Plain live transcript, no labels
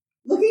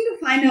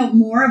find out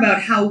more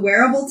about how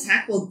wearable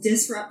tech will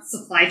disrupt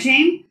supply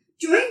chain?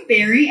 Join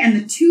Barry and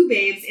the Two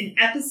Babes in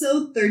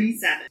episode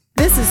 37.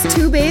 This is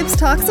Two Babes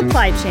Talk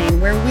Supply Chain,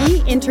 where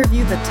we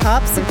interview the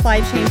top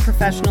supply chain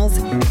professionals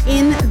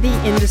in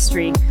the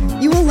industry.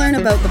 You will learn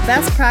about the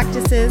best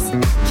practices,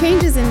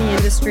 changes in the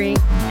industry,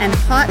 and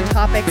hot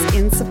topics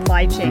in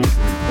supply chain.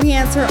 We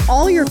answer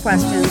all your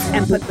questions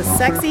and put the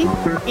sexy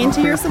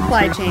into your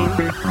supply chain.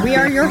 We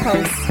are your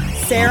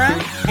hosts,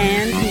 Sarah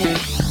and Nick.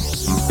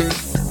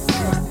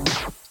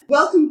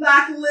 Welcome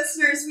back,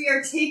 listeners. We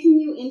are taking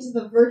you into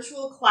the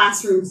virtual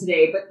classroom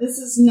today, but this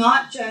is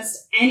not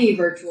just any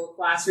virtual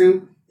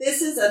classroom.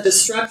 This is a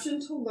disruption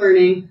to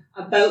learning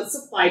about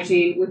supply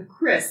chain with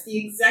Chris,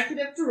 the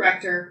Executive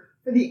Director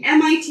for the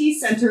MIT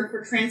Center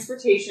for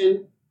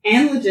Transportation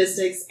and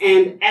Logistics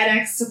and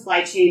edX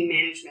Supply Chain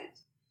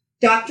Management.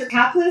 Dr.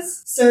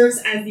 Kaplis serves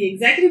as the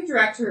Executive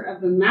Director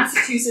of the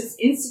Massachusetts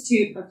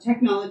Institute of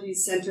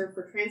Technology's Center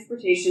for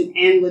Transportation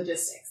and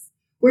Logistics,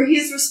 where he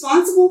is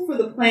responsible for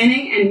the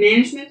planning and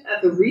management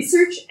of the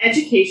research,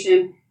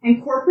 education,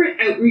 and corporate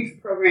outreach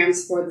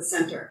programs for the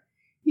center.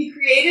 He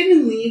created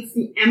and leads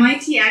the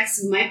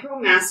MITx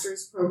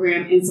MicroMasters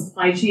program in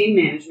supply chain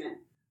management,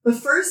 the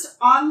first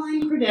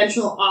online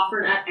credential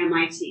offered at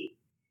MIT.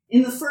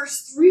 In the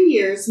first 3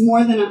 years,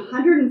 more than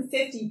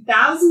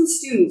 150,000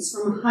 students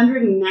from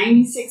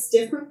 196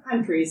 different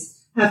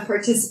countries have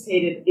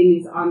participated in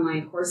these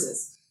online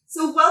courses.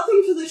 So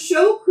welcome to the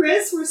show,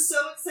 Chris. We're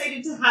so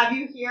excited to have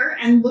you here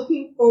and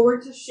looking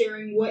forward to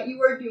sharing what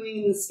you are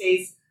doing in the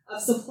space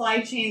of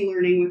supply chain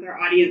learning with our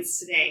audience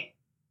today.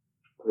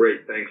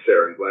 Great. Thanks,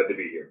 Sarah. I'm glad to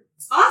be here.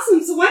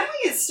 Awesome. So why don't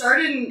we get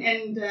started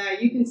and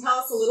you can tell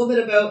us a little bit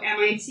about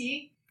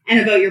MIT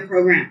and about your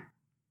program.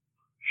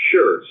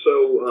 Sure.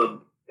 So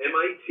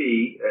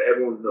MIT,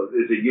 everyone knows,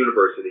 is a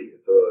university.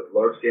 It's a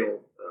large-scale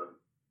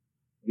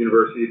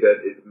university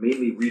that is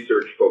mainly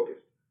research-focused.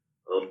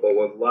 But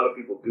what a lot of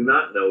people do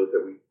not know is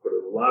that we put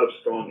a lot of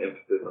strong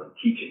emphasis on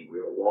teaching. We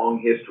have a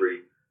long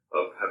history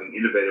of having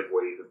innovative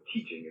ways of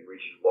teaching and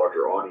reaching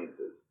larger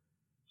audiences.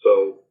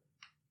 So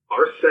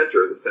our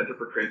center, the Center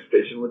for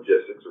Transportation and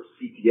Logistics, or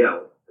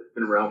CTL, has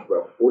been around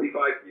for about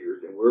 45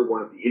 years, and we're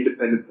one of the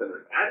independent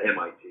centers at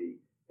MIT.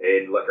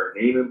 And like our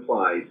name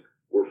implies,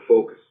 we're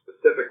focused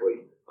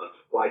specifically on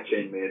supply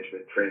chain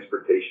management,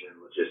 transportation, and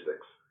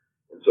logistics.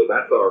 And so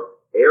that's our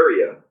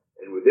area.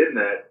 And within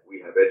that, we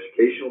have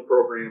educational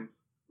programs,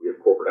 we have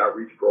corporate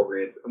outreach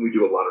programs, and we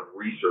do a lot of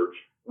research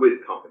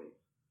with companies.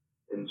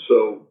 And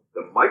so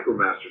the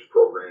MicroMasters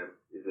program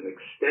is an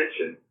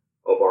extension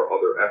of our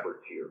other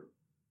efforts here.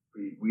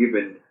 We've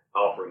been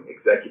offering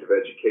executive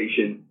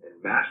education and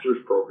master's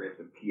programs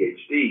and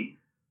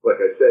PhD, like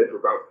I said, for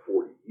about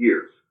 40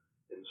 years.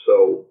 And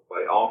so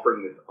by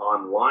offering this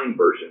online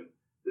version,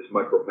 this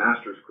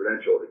MicroMasters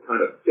credential, it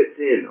kind of fits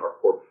in our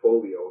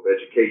portfolio of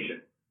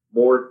education,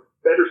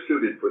 better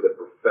suited for the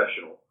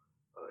professional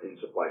in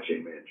supply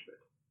chain management.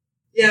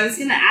 Yeah, I was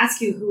going to ask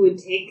you who would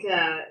take,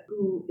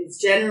 who is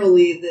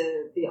generally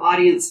the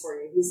audience for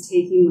you, who's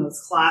taking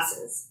those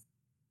classes.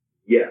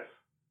 Yes,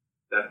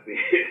 that's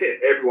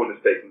everyone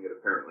is taking it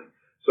apparently.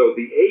 So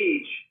the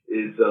age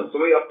is, so let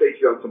me update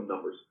you on some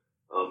numbers.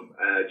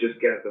 I just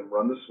got them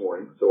run this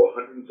morning. So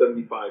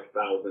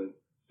 175,000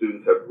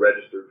 students have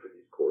registered for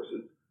these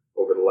courses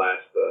over the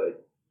last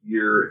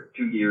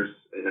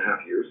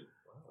 2.5 years.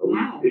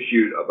 Wow. We've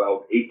issued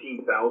about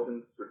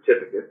 18,000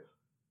 certificates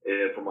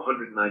from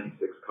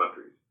 196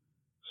 countries.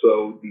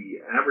 So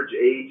the average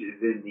age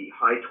is in the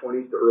high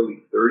 20s to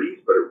early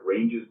 30s, but it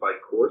ranges by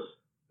course.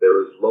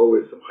 They're as low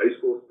as some high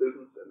school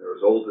students, and they're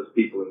as old as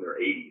people in their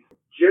 80s.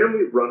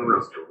 Generally run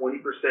around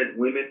 20%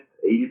 women,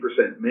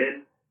 80%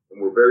 men,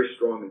 and we're very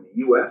strong in the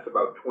U.S.,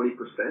 about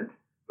 20%,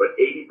 but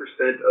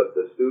 80% of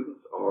the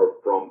students are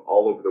from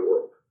all over the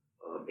world.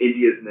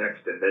 India's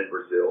next, and then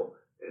Brazil,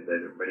 and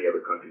then there are many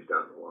other countries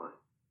down the line.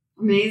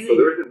 Amazing. So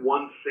there isn't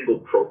one single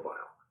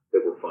profile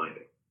that we're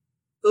finding.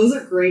 Those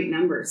are great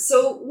numbers.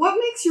 So what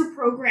makes your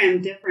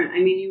program different? I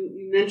mean,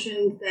 you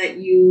mentioned that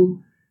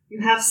you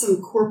have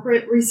some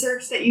corporate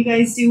research that you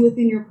guys do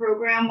within your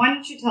program. Why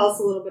don't you tell us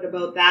a little bit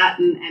about that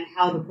and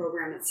how the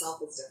program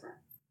itself is different?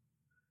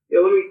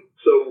 Yeah,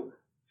 so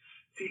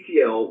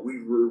CTL,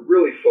 we were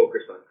really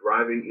focused on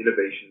driving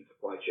innovation in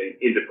supply chain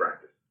into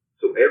practice.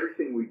 So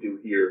everything we do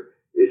here,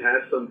 it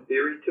has some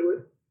theory to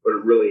it, but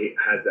it really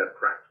has that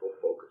practical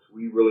focus.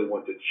 We really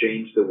want to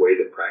change the way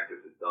that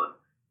practice is done.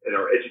 And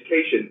our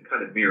education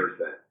kind of mirrors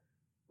that.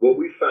 What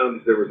we found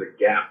is there was a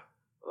gap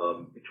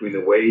between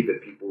the way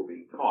that people were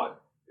being taught.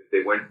 If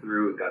they went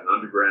through and got an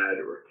undergrad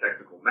or a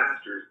technical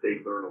master's,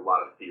 they'd learn a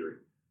lot of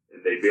theory.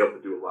 And they'd be able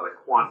to do a lot of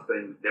quant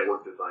things,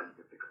 network design, you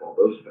can think of all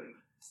those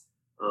things.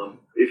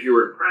 If you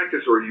were in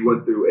practice or you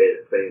went through,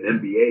 say, an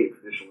MBA, a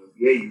traditional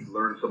MBA, you'd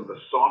learn some of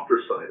the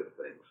softer side of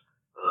things.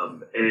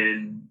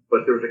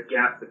 But there was a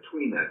gap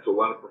between that. So a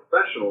lot of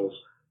professionals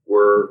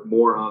were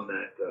more on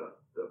that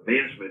the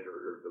management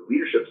or the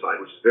leadership side,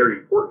 which is very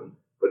important,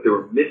 but they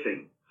were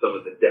missing some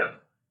of the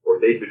depth, or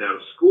they'd been out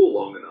of school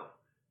long enough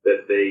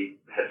that they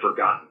had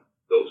forgotten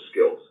those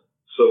skills.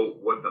 So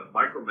what the the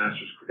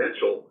MicroMasters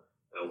credential,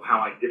 how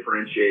I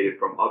differentiate it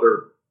from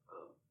other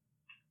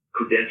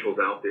credentials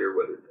out there,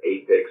 whether it's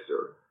APICS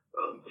or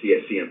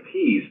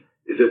CSCMPs,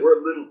 is that we're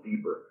a little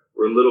deeper.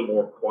 We're a little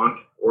more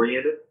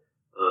quant-oriented.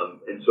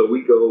 And so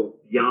we go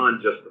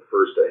beyond just the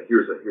first,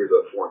 here's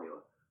a formula.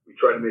 We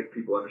try to make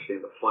people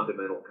understand the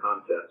fundamental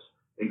concepts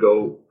and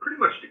go pretty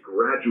much to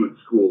graduate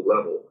school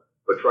level,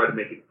 but try to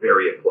make it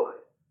very applied.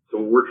 So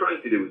what we're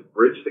trying to do is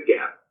bridge the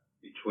gap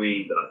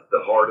between the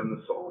hard and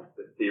the soft,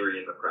 the theory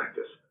and the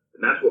practice.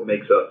 And that's what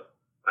makes us,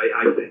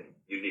 I think,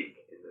 unique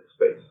in this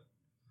space.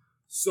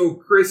 So,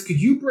 Chris, could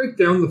you break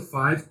down the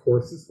 5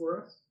 courses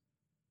for us?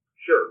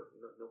 Sure,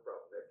 no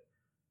problem, Nick.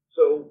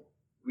 So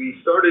we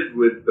started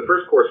with, the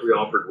first course we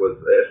offered was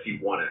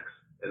SC1X.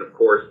 And of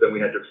course, then we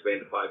had to expand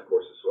to 5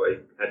 courses, so I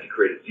had to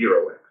create a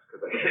 0X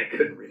because I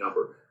couldn't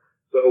renumber.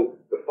 So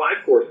the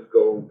 5 courses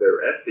go, they're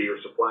SC or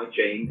supply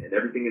chain, and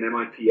everything in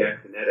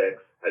MITx and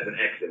NetX has an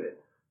X in it.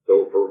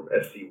 So for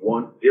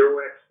SC1,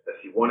 0X,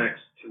 SC1X,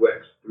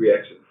 2X,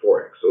 3X, and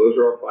 4X. So those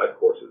are our 5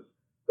 courses.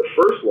 The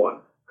first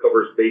one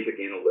covers basic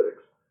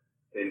analytics,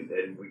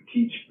 and we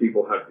teach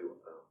people how to do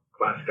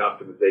classic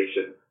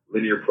optimization,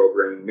 linear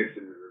programming, mixed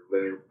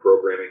linear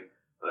programming,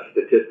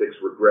 statistics,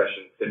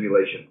 regression,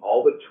 simulation,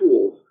 all the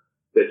tools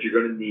that you're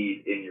going to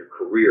need in your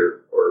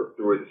career or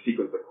through the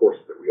sequence of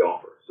courses that we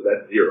offer. So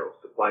that's 0,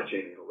 supply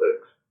chain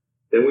analytics.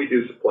 Then we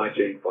do supply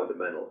chain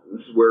fundamentals, and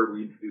this is where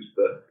we introduce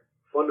the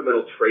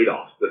fundamental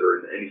trade-offs that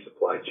are in any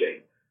supply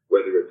chain,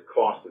 whether it's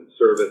cost and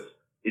service,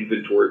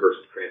 inventory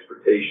versus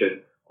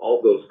transportation,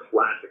 all those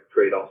classic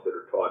trade-offs that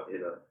are taught in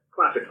a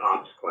classic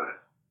ops class.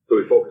 So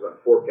we focus on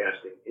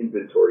forecasting,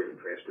 inventory, and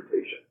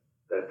transportation.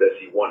 That's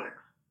SC1X.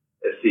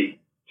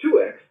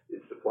 SC2X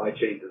is supply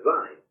chain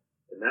design,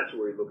 and that's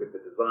where we look at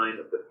the design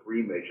of the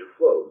 3 major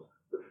flows,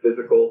 the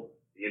physical,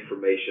 the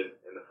information,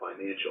 and the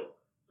financial.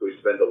 So we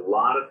spend a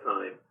lot of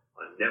time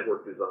on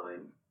network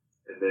design,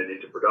 and then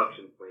into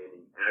production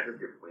planning,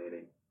 aggregate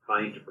planning,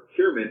 tying to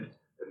procurement,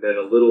 and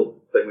then a little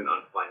segment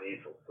on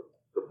financial,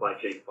 supply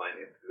chain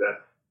finance, because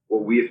that's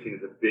what we have seen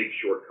as a big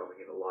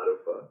shortcoming in a lot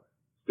of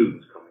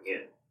students coming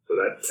in. So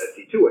that's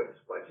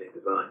SC2X, supply chain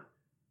design.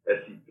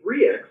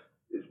 SC3X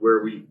is where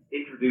we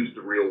introduce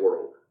the real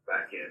world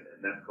back in, and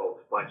that's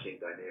called supply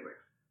chain dynamics.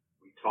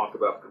 We talk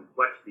about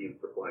complexity in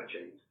supply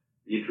chains,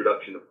 the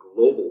introduction of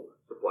global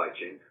supply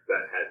chains,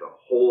 that has a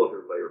whole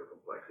other layer of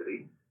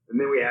complexity. And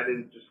then we add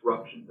in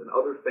disruptions and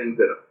other things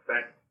that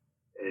affect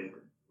and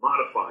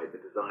modify the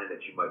design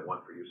that you might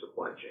want for your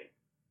supply chain.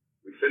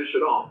 We finish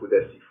it off with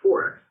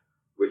SC4X,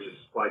 which is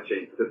supply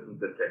chain systems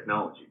and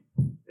technology.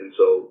 And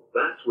so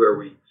that's where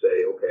we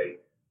say, okay,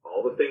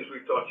 all the things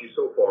we've taught you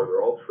so far,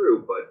 they're all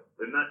true, but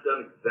they're not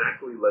done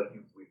exactly like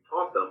we've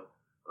taught them.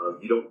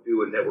 You don't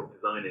do a network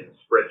design in a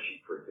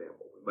spreadsheet, for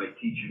example. We might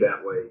teach you that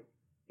way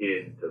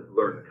to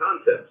learn the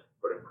concepts,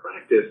 but in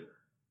practice,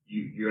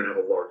 you're going to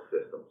have a large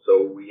system.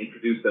 So we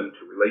introduce them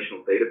to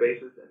relational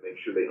databases and make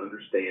sure they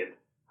understand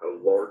how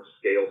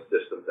large-scale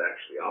systems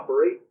actually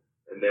operate.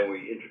 And then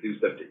we introduce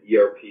them to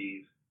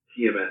ERPs,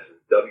 TMSs,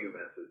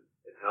 WMSs,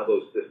 and how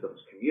those systems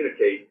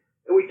communicate.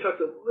 And we touch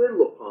a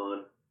little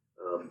upon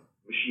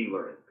machine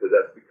learning, because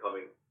that's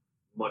becoming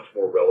much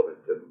more relevant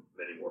to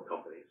many more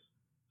companies.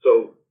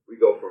 So we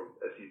go from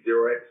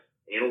SC0X,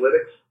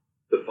 analytics,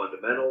 to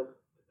fundamentals,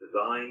 to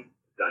design,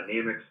 to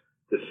dynamics,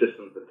 to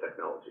systems and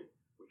technology.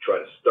 We try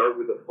to start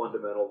with the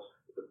fundamentals,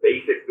 the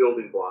basic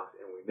building blocks,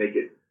 and we make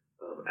it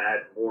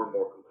add more and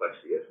more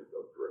complexity as we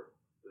go through.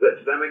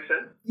 Does that make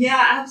sense?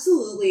 Yeah,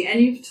 absolutely.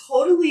 And you've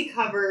totally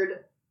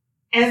covered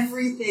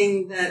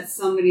everything that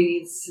somebody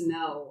needs to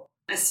know,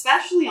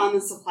 especially on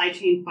the supply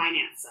chain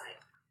finance side.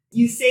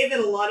 You say that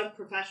a lot of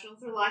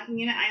professionals are lacking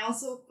in it. I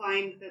also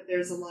find that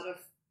there's a lot of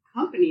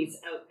companies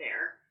out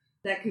there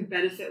that could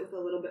benefit with a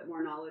little bit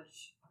more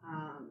knowledge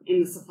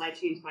in the supply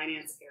chain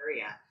finance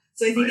area.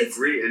 So I think I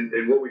agree.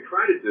 And what we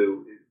try to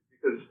do is,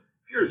 because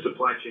if you're in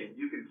supply chain,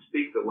 you can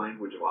speak the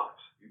language of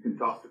ops. You can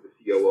talk to the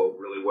COO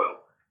really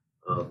well.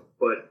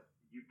 But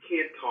you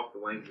can't talk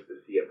the language of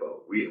the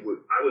CFO.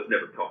 I was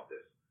never taught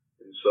this.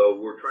 And so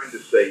we're trying to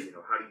say,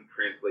 how do you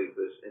translate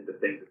this into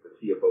things that the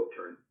CFO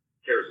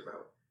cares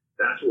about?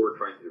 That's what we're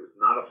trying to do. It's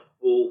not a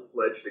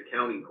full-fledged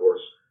accounting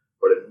course,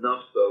 but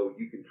enough so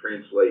you can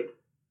translate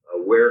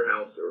a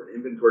warehouse or an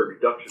inventory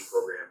reduction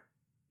program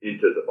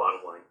into the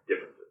bottom line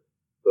differences.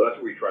 So that's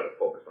what we try to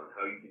focus on,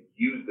 how you can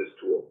use this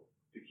tool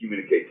to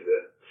communicate to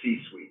the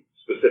C-suite,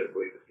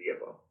 specifically the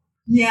CFO.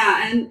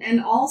 Yeah,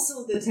 and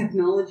also the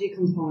technology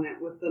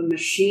component with the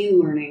machine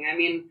learning. I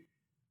mean,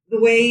 the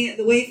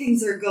way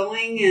things are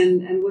going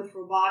and with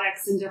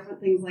robotics and different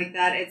things like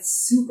that, it's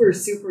super,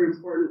 super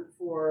important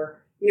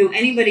for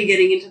anybody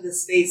getting into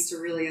this space to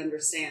really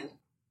understand.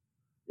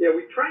 Yeah,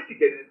 we tried to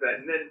get into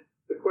that. And then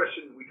the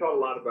question, we talk a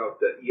lot about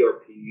the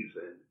ERPs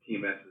and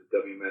TMSs,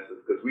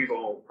 WMSs, because we've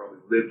all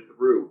probably lived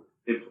through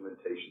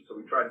implementation. So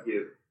we try to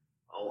give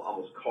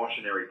almost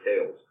cautionary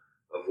tales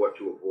of what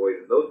to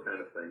avoid and those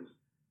kind of things.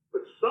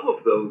 But some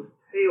of those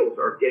tales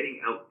are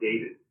getting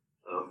outdated.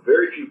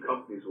 Very few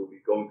companies will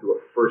be going through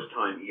a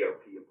first-time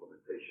ERP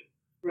implementation.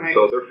 Right.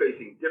 So they're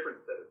facing different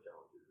different set of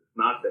challenges. It's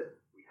not that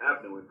we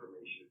have no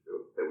information,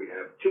 it's that we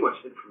have too much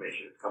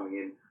information that's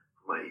coming in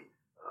from my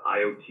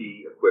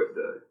IoT-equipped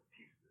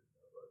pieces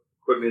of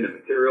equipment and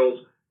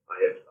materials. I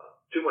have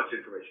too much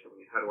information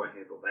coming in. How do I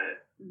handle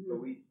that? Mm-hmm. So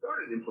we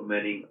started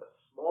implementing a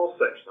small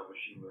section of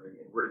machine learning,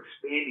 and we're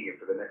expanding it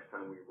for the next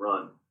time we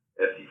run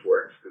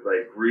SC4X, because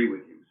I agree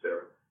with you,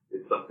 Sarah.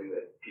 It's something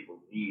that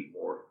people need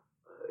more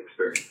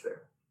experience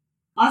there.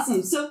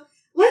 Awesome. So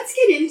let's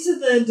get into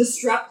the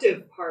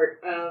disruptive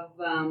part of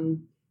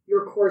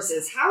your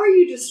courses. How are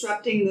you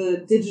disrupting the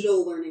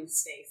digital learning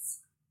space?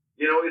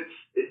 You know,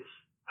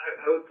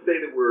 I would say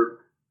that we're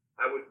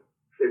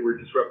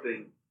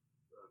disrupting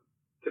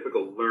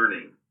typical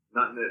learning,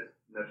 not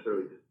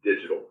necessarily just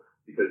digital,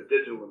 because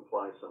digital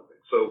implies something.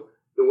 So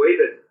the way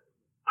that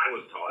I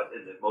was taught,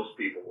 and that most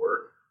people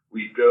were,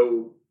 we'd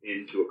go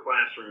into a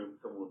classroom,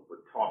 someone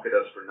would talk at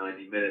us for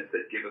 90 minutes,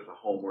 they'd give us a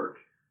homework,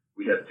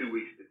 we'd have 2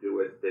 weeks to do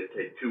it, they'd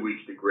take 2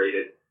 weeks to grade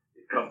it,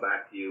 it'd come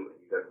back to you, and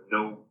you'd have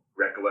no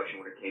recollection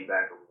when it came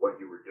back of what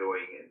you were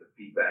doing and the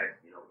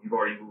feedback. You know, you've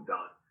already moved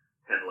on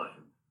 10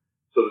 lessons.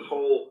 So this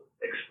whole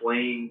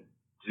explain,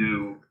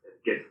 do, and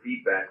get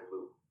feedback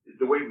loop is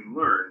the way we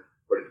learn,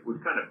 but it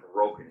was kind of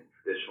broken in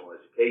traditional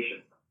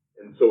education.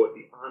 And so what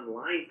the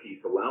online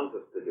piece allows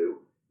us to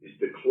do is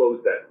to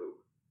close that loop.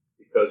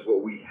 Because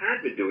what we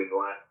had been doing the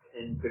last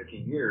 10,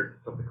 15 years is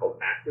something called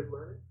active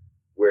learning,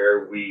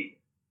 where we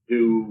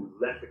do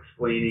less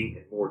explaining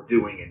and more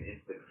doing and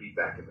instant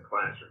feedback in the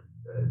classroom.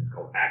 It's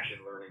called action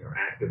learning or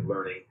active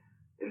learning.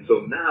 And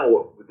so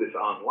now with this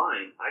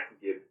online, I can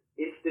give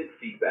instant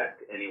feedback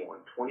to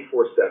anyone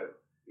 24/7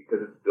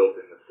 because it's built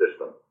in the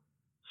system.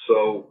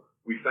 So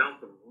we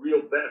found some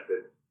real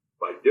benefits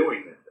by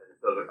doing this, and it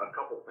does a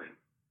couple things.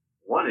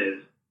 One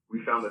is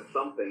we found that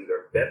some things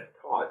are best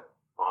taught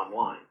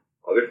online.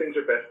 Other things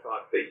are best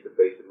taught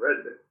face-to-face in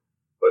residence.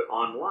 But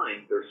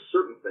online, there's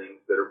certain things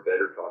that are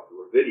better taught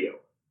through a video.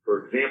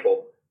 For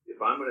example,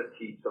 if I'm going to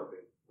teach something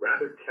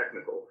rather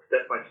technical,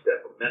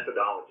 step-by-step, a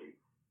methodology,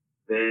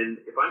 then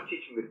if I'm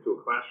teaching this to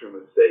a classroom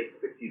of, say,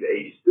 60 to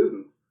 80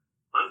 students,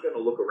 I'm going to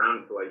look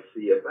around until I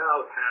see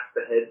about half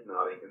the heads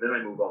nodding, and then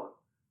I move on,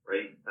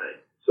 right?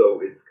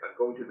 So I'm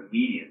going to the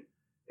median,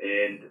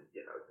 and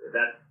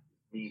that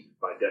means,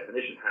 by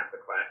definition, half the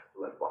class is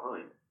left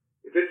behind.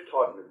 If it's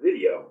taught in a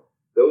video,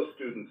 those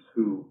students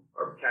who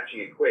are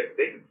catching it quick,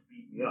 they can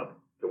speed me up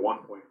to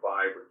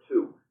 1.5 or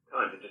 2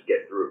 times and just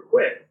get through it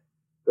quick.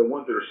 The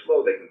ones that are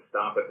slow, they can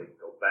stop it, they can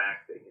go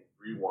back, they can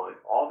rewind,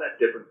 all that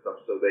different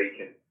stuff so they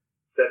can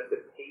set the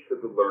pace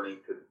of the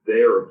learning to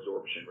their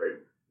absorption rate,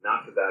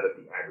 not to that of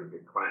the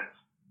aggregate class.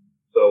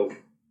 So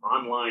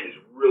online is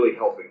really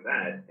helping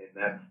that, and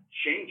that's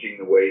changing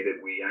the way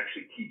that we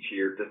actually teach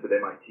here just at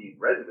MIT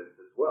residence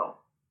as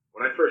well.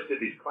 When I first did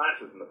these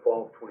classes in the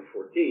fall of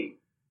 2014,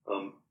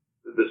 some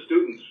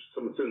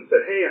students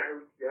said, "Hey, I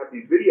heard you have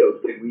these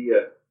videos. Can we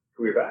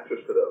have access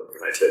to those?"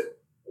 And I said,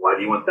 "Why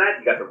do you want that?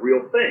 You got the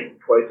real thing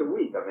twice a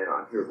week. I mean,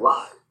 I'm here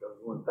live. So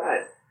you want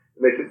that?"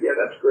 And they said, "Yeah,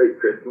 that's great,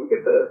 Chris. Can we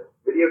get the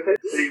videotape?"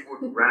 They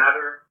would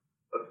rather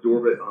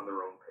absorb it on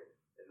their own pace.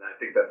 And I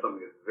think that's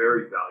something that's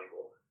very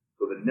valuable.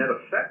 So the net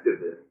effect of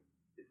this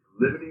is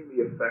limiting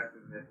the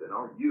effectiveness in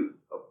our use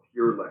of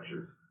pure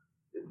lectures.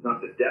 It's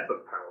not the depth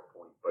of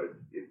PowerPoint, but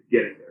it's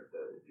getting there.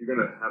 If you're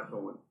going to have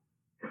someone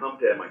come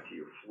to MIT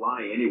or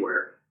fly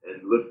anywhere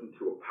and listen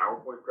to a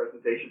PowerPoint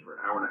presentation for an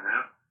hour and a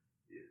half,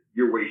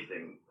 you're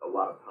wasting a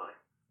lot of time.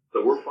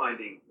 So we're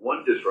finding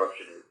one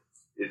disruption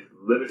is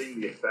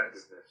limiting the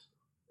effectiveness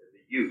and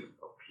the use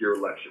of pure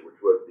lecture,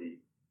 which was the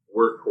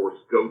workhorse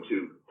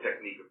go-to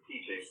technique of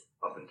teaching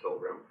up until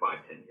around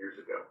 5-10 years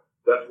ago.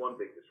 So that's one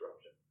big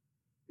disruption.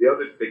 The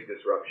other big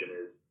disruption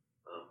is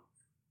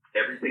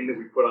everything that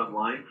we put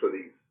online for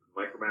these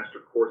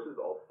MicroMaster courses,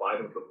 all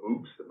 5 of the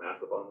MOOCs, the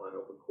massive online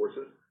open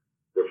courses,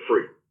 they're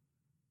free.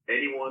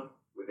 Anyone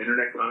with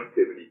internet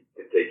connectivity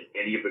can take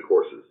any of the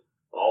courses.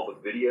 All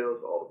the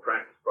videos, all the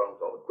practice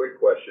problems, all the quick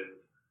questions,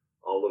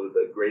 all of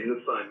the graded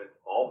assignments,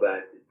 all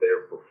that is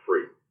there for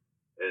free.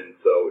 And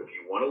so if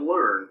you want to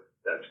learn,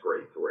 that's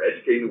great. So we're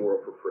educating the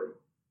world for free.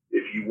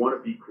 If you want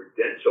to be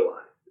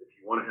credentialized, if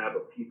you want to have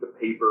a piece of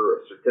paper or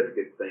a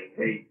certificate saying,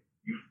 "Hey,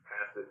 you've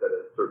passed this at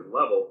a certain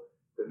level,"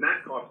 then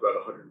that costs about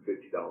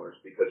 $150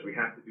 because we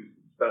have to do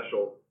some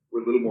special,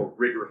 we're a little more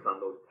rigorous on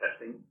those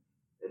testing.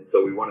 And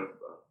so we want to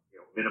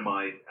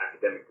minimize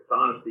academic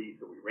dishonesty.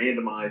 So we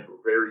randomize.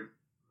 We're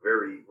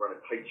very run a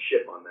tight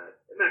ship on that.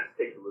 And that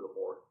takes a little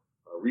more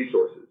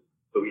resources.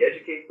 So we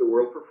educate the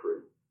world for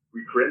free.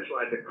 We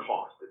credentialize at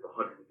cost. It's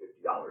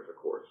 $150 a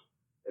course.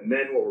 And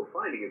then what we're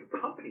finding is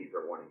companies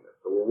are wanting this.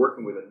 So we're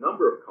working with a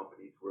number of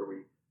companies where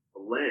we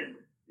blend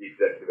the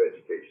executive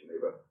education. They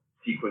have a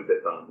sequence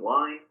that's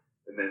online,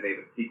 and then they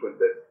have a sequence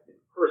that's in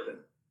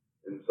person.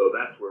 And so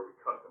that's where we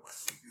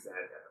customize. We do that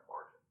at a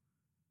margin.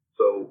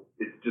 So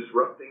it's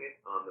disrupting it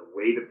on the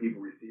way that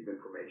people receive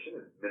information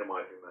and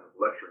minimizing the amount of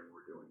lecturing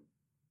we're doing.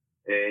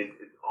 And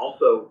it's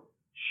also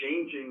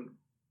changing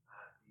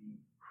the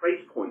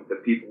price point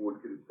that people would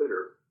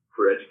consider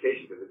for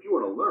education. Because if you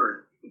want to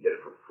learn, you can get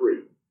it for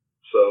free.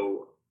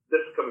 So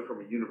this is coming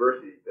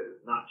university that is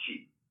not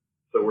cheap.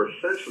 So we're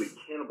essentially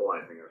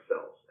cannibalizing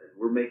ourselves, and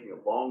we're making a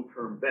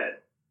long-term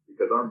bet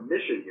because our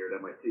mission here at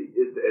MIT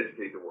is to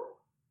educate the world.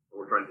 And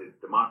we're trying to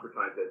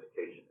democratize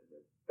education. And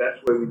the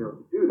best way we know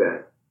to do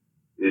that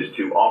is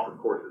to offer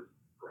courses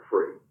for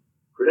free.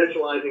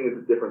 Credentializing is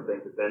a different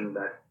thing, but then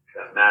that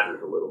matters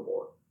a little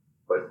more.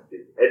 But to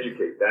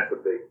educate, that's a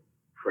big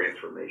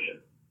transformation.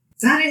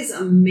 That is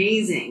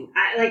amazing.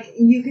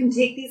 You can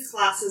take these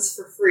classes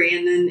for free,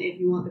 and then if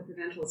you want the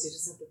credentials, you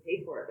just have to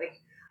pay for it.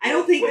 I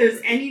don't think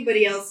there's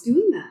anybody else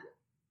doing that.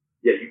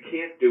 Yeah, you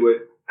can't do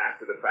it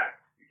after the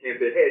fact. You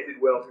can't say, hey, I did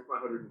well, here's my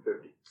 150.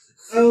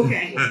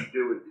 Okay. What you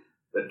do is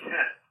the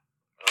test,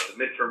 the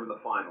midterm and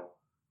the final,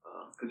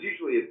 because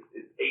usually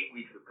it's 8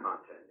 weeks of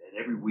content, and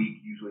every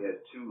week usually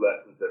has 2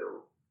 lessons that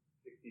are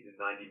 60 to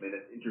 90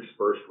 minutes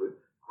interspersed with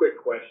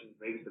quick questions,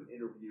 maybe some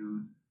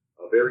interviews,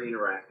 very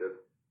interactive.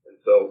 And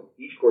so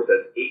each course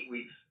has 8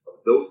 weeks of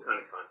those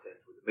kind of content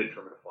with a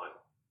midterm and a final.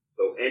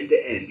 So end to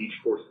end, each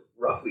course is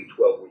roughly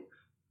 12 weeks.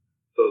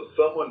 So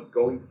someone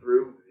going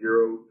through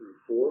 0 through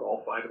 4,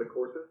 all 5 of the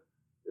courses,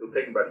 it'll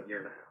take them about a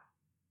year and a half.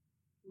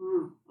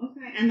 Wow.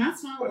 Okay. And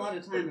that's not a lot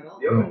of time at all.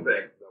 The other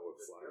thing,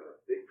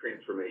 big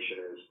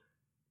transformation is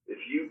if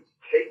you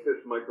take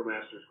this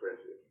MicroMasters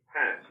credential, if you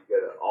pass, you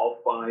get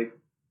all 5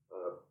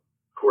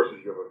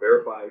 courses. You have a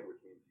verified, which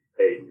means you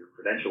pay and you're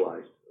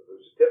credentialized,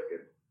 those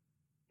certificates,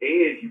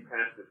 and you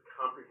pass this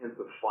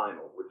comprehensive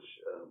final, which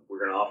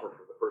we're going to offer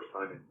for the first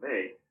time in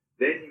May.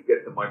 Then you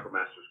get the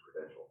MicroMasters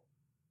credential.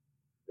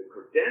 The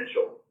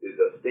credential is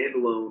a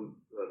standalone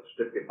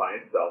certificate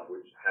by itself,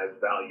 which has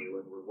value,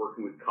 and we're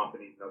working with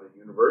companies and other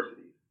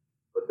universities.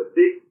 But the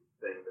big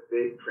thing, the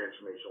big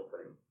transformational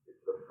thing,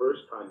 it's the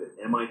first time that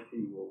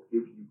MIT will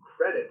give you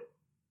credit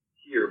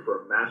here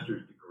for a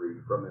master's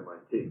degree from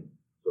MIT.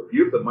 So if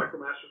you have the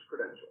MicroMasters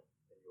credential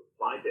and you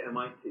apply to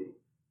MIT,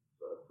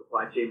 the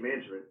Supply Chain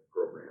Management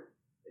program,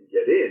 and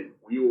get in,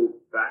 we will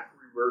back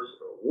reverse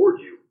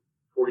award you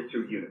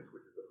 42 units,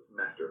 which is a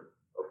semester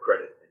of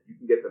credit. And you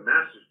can get the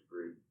master's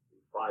degree in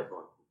 5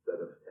 months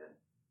instead of 10.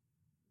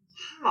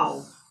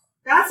 Wow.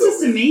 That's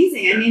just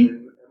amazing.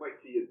 And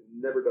MIT has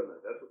never done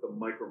that. That's what the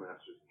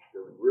MicroMasters is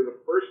doing. We're the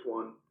first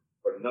one,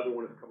 but another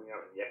one is coming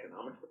out in the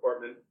economics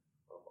department.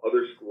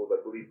 Other schools,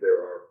 I believe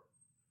there are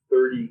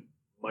 30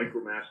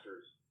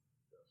 MicroMasters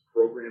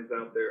programs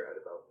out there at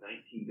about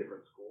 19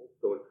 different schools.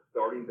 So it's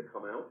starting to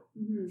come out.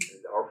 Mm-hmm.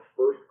 And our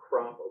first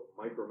crop of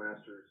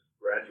MicroMasters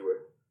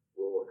graduates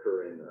will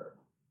occur in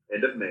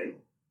end of May.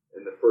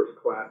 And the first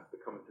class to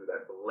come into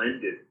that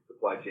blended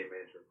supply chain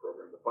management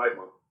program, the 5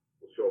 months,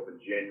 will show up in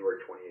January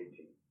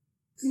 2018.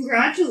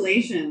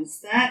 Congratulations.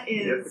 That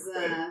is,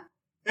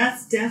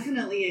 that's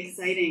definitely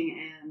exciting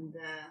and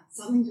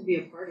something to be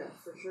a part of,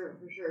 for sure.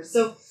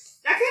 So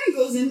that kind of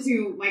goes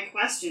into my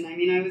question. I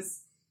mean,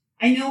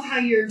 I know how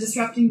you're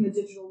disrupting the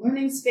digital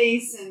learning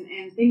space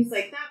and things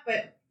like that,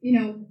 but,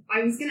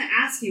 I was going to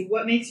ask you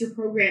what makes your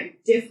program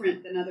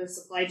different than other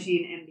supply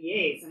chain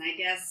MBAs. And I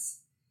guess,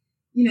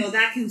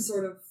 that can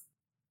sort of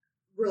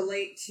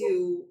relate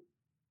to...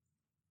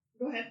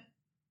 Go ahead.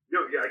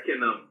 No, yeah, I can.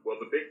 Well,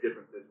 the big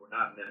difference is we're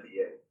not an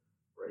MBA,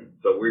 right?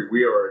 So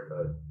we are,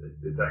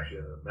 it's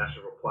actually a Master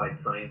of Applied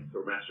Science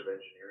or Master of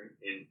Engineering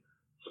in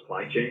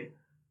supply chain.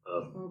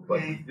 Okay.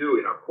 But we do,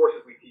 in our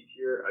courses we teach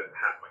here,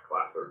 half my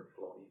class are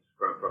Sloanies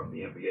from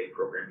the MBA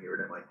program here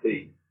at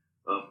MIT.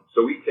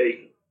 So we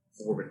take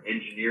more of an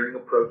engineering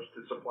approach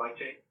to supply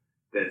chain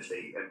than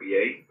the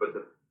MBA. But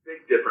the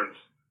big difference,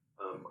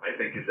 I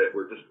think, is that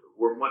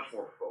we're much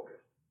more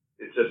focused.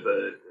 It's just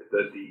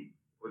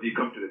whether you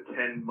come to the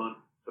 10-month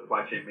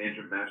supply chain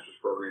management master's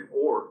program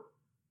or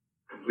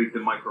complete the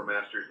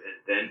MicroMasters and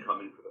then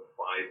come in for the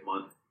 5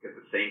 months, get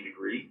the same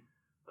degree,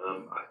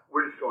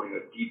 we're just going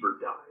a deeper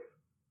dive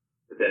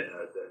than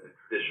the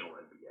traditional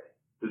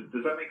MBA.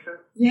 Does that make sense?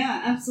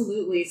 Yeah,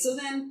 absolutely. So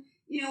then,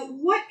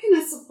 what can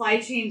a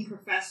supply chain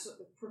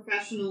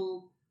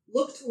professional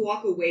look to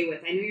walk away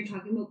with? I know you're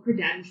talking about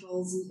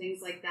credentials and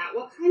things like that.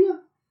 What kind of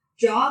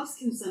jobs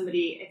can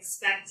somebody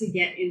expect to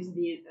get into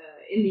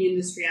in the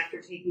industry after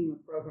taking the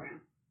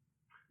program?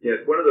 Yeah,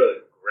 one of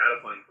the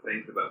gratifying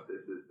things about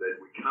this is that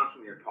we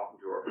constantly are talking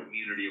to our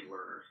community of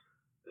learners.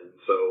 And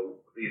so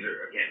these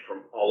are, again,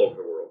 from all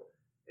over the world.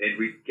 And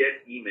we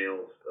get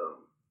emails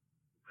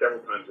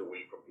several times a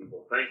week from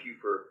people. Thank you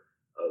for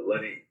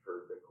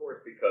for the course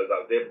because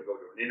I was able to go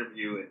to an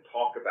interview and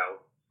talk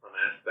about some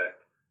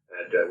aspect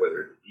at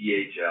whether it's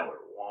DHL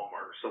or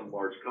Walmart or some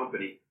large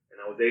company,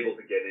 and I was able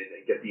to get in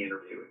and get the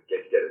interview and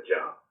get a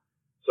job.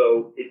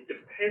 So it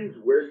depends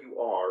where you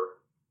are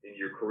in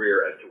your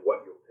career as to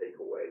what you'll take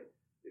away.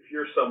 If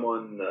you're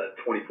someone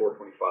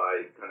 24,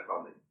 25, kind of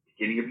on the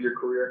beginning of your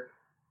career,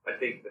 I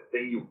think the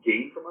thing you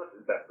gain from us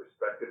is that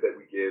perspective that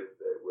we give,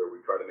 where we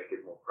try to make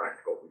it more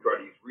practical. We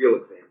try to use real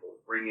examples,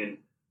 bring in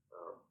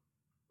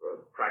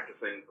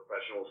practicing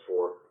professionals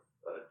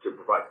to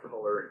provide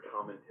color and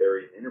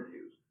commentary in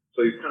interviews.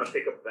 So you kind of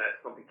pick up that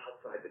something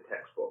outside the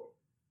textbook.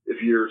 If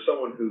you're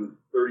someone who's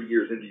 30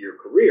 years into your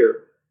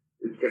career,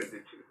 it's going to do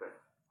 2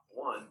 things.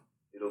 One,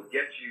 it'll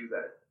get you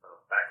that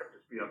backup to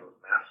speed on those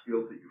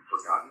skills that you've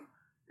forgotten.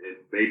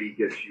 It maybe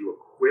gets you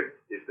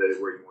equipped if that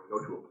where you want to go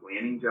to a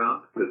planning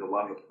job, because a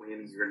lot of the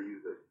planning you're going to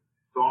use is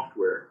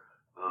software.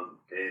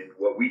 And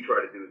what we try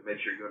to do is make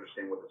sure you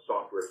understand what the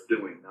software is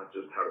doing, not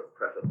just how to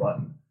press a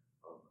button.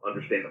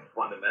 Understand the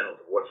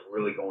fundamentals of what's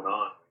really going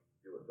on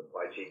when you do a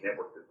supply chain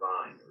network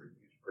design or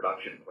use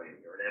production planning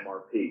or an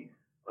MRP.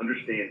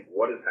 Understand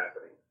what is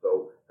happening,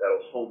 so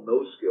that'll hone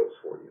those skills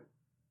for you.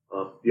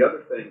 The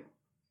other thing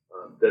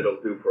that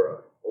it'll do for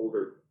an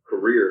older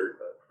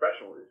career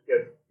professional is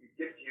it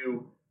gives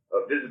you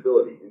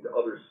visibility into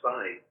other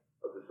sides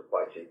of the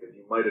supply chain, because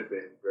you might have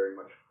been very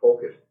much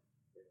focused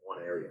in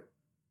one area.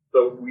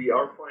 So we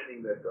are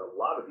finding that a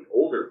lot of the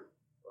older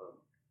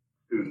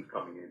students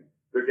coming in,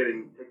 they're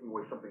taking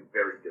away something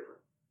very different.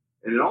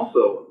 And it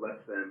also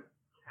lets them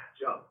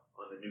catch up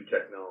on the new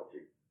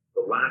technology.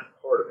 The last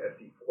part of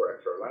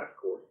SC4X, our last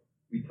course,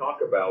 we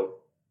talk about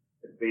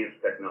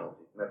advanced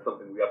technology. And that's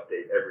something we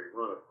update every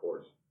run, of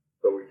course.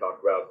 So we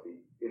talk about the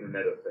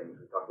Internet of Things.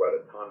 We talk about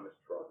autonomous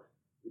trucks.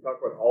 We talk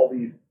about all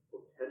these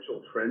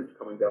potential trends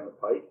coming down the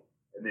pike,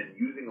 and then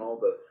using all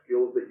the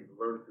skills that you've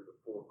learned through the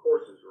 4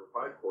 courses, or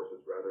 5 courses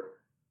rather,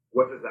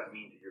 what does that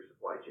mean to your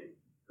supply chain?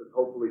 Because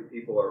hopefully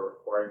people are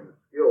acquiring the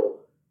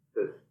skills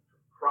to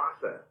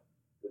process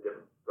the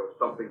different. So if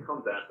something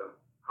comes at them,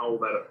 how will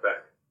that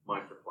affect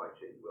my supply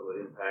chain? Will it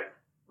impact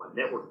my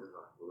network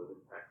design? Will it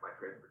impact my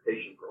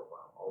transportation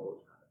profile? All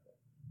those kind of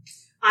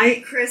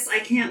things. Chris, I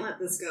can't let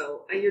this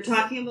go. You're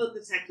talking about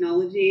the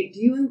technology. Do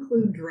you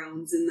include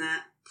drones in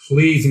that?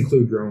 Please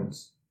include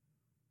drones.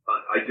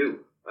 I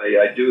do.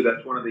 I do.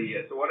 That's one of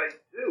the. So what I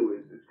do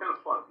is it's kind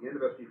of fun. At the end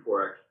of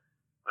SC4X,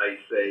 I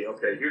say,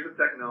 okay, here's the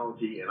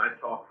technology, and I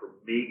talk for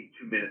maybe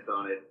 2 minutes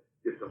on it,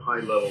 give some high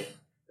level,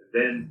 and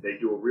then they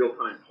do a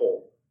real-time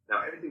poll.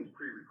 Now, everything's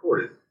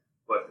pre-recorded,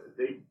 but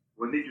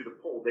when they do the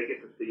poll, they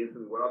get to see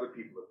instantly what other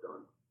people have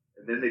done,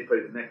 and then they play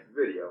the next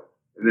video,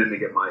 and then they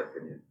get my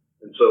opinion.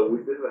 And so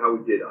this is how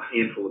we did a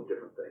handful of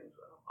different things: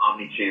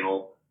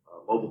 omni-channel,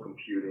 mobile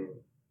computing,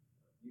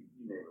 you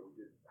name it.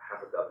 We did half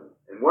a dozen,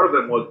 and one of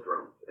them was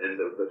drones. And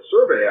the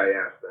survey I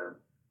asked them,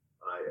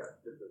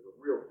 this is a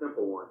real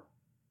simple one.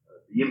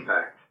 The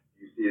impact,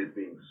 do you see it as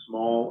being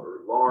small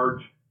or large?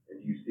 And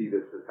do you see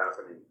this as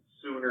happening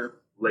sooner,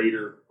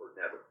 later, or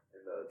never?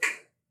 And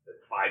the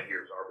 5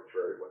 years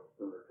arbitrary, what's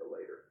sooner to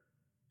later.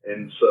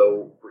 And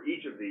so for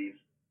each of these,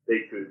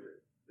 they could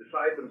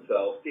decide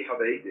themselves, see how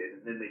they did,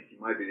 and then they see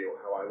my video,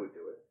 how I would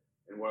do it.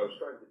 And what I was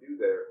trying to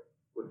do there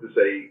was to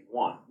say,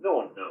 one,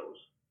 no one knows,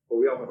 but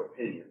we all have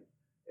opinions.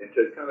 And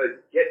to kind of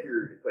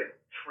it's like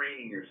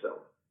training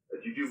yourself. As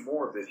you do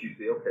more of this, you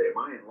say, okay, am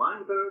I in line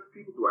with other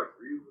people? Do I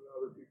agree with what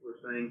other people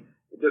are saying?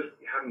 And just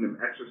having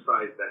them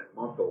exercise that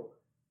muscle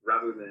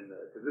rather than,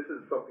 because this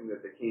is something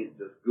that they can't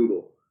just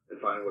Google and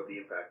find out what the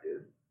impact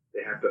is.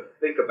 They have to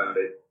think about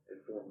it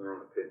and form their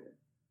own opinion.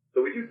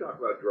 So we do talk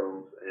about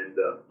drones, and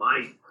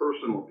my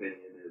personal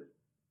opinion is,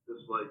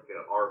 just like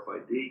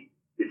RFID,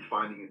 it's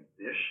finding its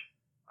niche.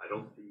 I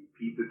don't see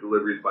pizza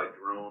deliveries by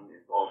drone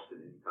in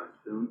Boston anytime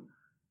soon,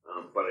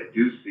 but I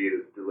do see it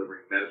as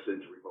delivering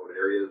medicine to remote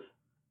areas.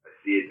 I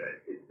see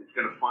it's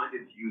going to find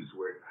its use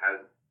where it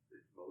has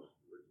its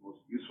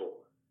most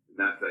useful, and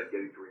that's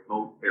getting to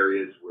remote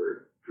areas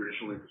where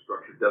traditional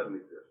infrastructure doesn't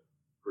exist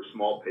for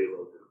small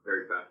payloads in a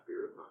very fast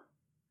period of time.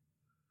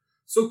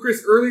 So,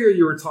 Chris, earlier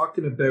you were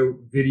talking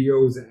about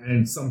videos,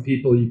 and some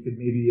people you could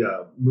maybe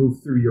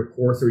move through your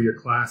course or your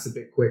class a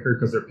bit quicker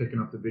because they're picking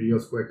up the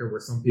videos quicker, where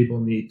some people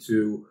need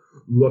to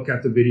look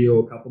at the video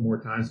a couple more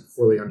times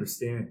before they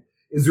understand.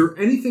 Is there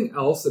anything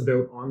else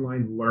about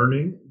online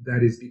learning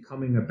that is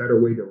becoming a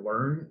better way to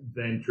learn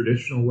than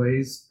traditional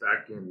ways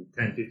back in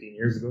 10, 15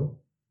 years ago?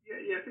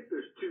 Yeah, I think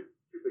there's two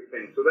big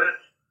things. So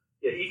that's,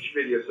 each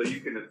video, so you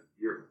can,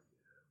 your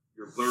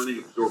learning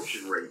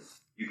absorption rate,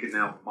 you can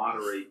now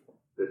moderate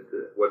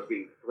what's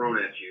being thrown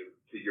at you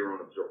to your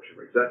own absorption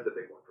rates. That's the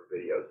big one for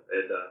videos.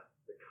 And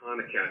the Khan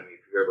Academy,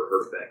 if you've ever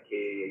heard of that,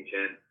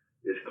 KAHN,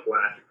 is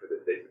classic for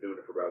this. They've been doing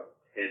it for about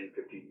 10,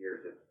 15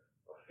 years. It's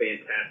a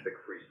fantastic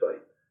free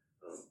site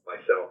by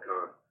Sal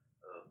Khan.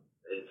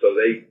 And so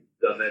they've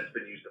done that. It's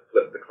been used to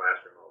flip the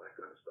classroom, all that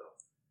kind of stuff.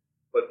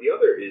 But the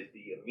other is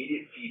the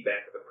immediate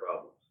feedback of the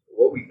problems.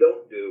 What we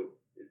don't do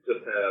is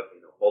just have,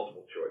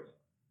 multiple choice.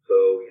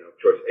 So,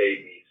 choice A,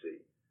 B,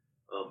 C.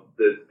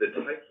 The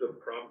types of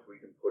problems we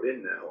can put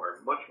in now are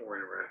much more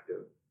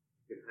interactive.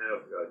 You can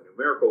have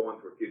numerical ones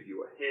where it gives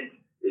you a hint,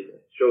 it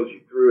shows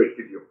you through it,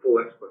 gives you a full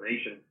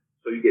explanation,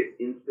 so you get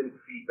instant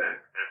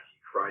feedback after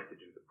you try to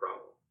do the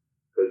problem.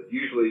 Because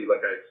usually,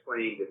 like I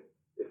explained,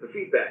 if the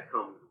feedback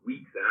comes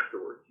weeks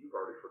afterwards, you've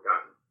already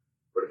forgotten.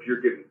 But if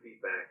you're giving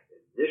feedback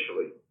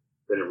initially,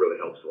 then it really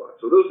helps a lot.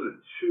 So those are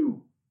the two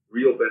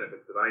real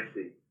benefits that I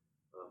see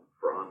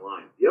for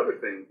online. The other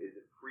thing is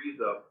it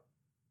frees up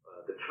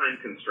the time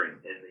constraint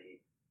and the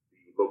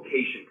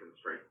location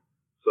constraint.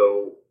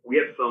 So we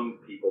have some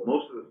people,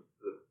 most of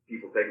the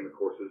people taking the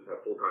courses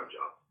have full-time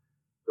jobs.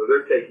 So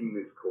they're taking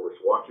this course,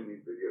 watching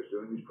these videos,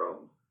 doing these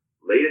problems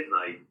late at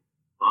night,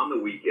 on the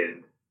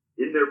weekend,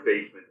 in their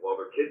basement while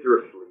their kids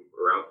are asleep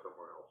or out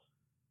somewhere else.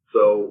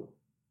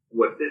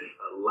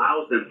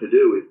 them to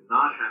do is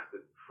not have to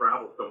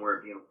travel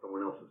somewhere and be on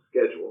someone else's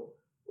schedule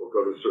or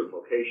go to a certain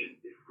location.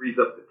 It frees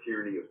up the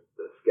tyranny of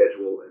the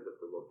schedule and of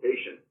the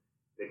location.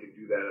 They can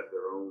do that at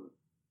their own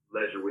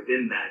leisure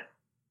within that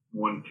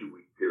 1-2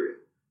 week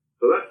period.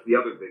 So that's the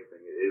other big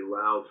thing. It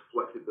allows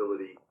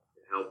flexibility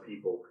in how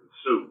people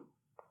consume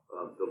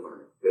the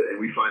learning. And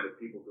we find that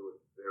people do it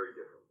very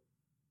differently.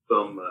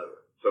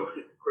 So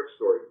quick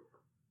story.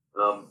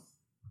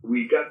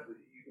 You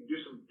can do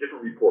some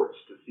different reports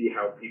to see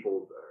how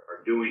people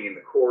are doing in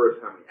the course,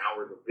 how many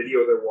hours of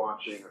video they're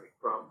watching, how many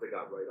prompts they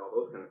got right, all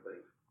those kind of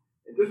things.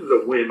 And just as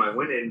a whim, I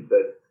went in and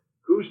said,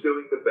 who's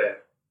doing the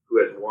best, who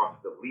has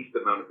watched the least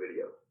amount of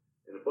videos?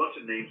 And a bunch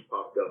of names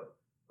popped up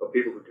of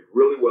people who did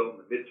really well in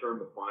the midterm,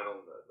 the final,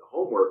 and the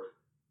homework,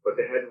 but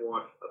they hadn't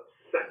watched a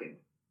second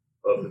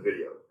of the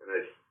videos. And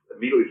I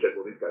immediately said,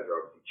 well, these guys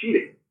are obviously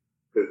cheating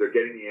because they're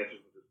getting the answers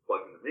and just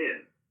plugging them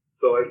in.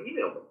 So I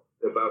emailed them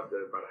about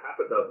a half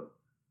a dozen,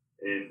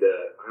 and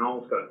I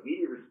almost got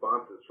immediate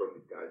responses from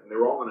these guys, and they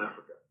were all in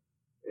Africa.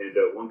 And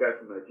one guy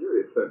from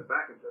Nigeria sent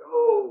back and said,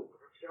 "Oh,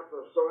 Professor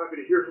I'm so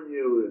happy to hear from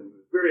you," and he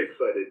was very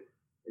excited.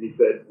 And he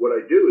said, "What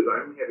I do is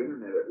I only have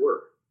internet at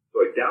work,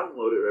 so I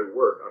download it at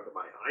work onto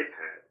my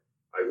iPad.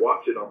 I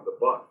watch it on the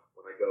bus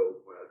when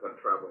I'm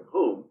traveling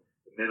home,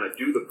 and then I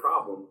do the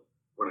problems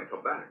when I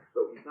come back."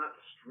 So he's not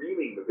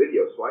streaming the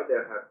video, so I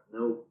have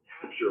no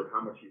capture of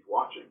how much he's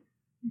watching.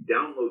 He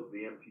downloads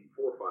the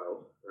MP4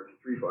 files, or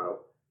MP3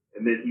 files,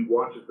 and then he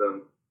watches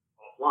them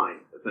offline,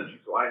 essentially.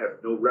 So I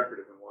have no record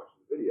of him watching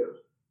the videos,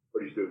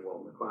 but he's doing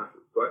well in the classes.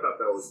 So I thought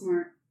that was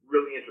Smart.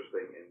 really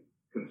interesting in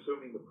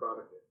consuming the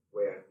product in a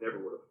way I never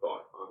would have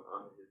thought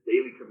on his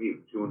daily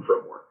commute to and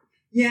from work.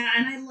 Yeah,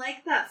 and I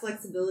like that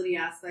flexibility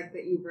aspect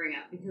that you bring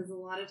up, because a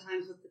lot of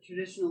times with the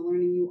traditional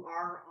learning, you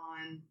are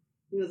on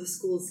the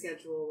school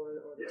schedule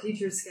or the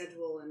teacher's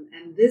schedule,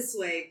 and this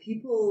way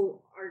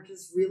people are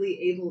just really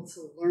able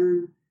to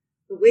learn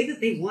the way that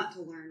they want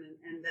to learn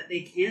and that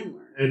they can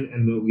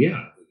learn.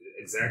 Yeah,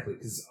 exactly,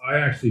 because I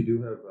actually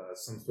do have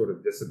some sort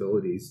of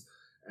disabilities,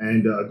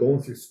 and going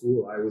through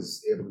school I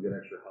was able to get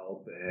extra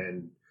help,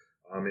 and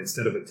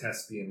instead of a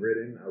test being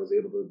written, I was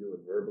able to do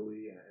it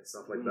verbally and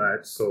stuff like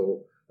that.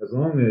 So as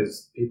long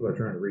as people are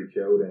trying to reach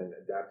out and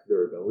adapt to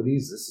their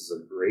abilities, this is a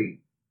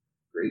great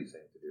thing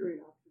to do. Great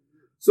option.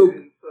 So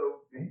the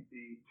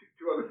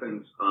two other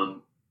things,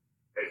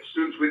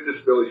 students with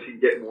disabilities can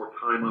get more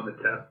time on the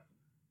test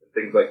and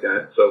things like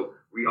that. So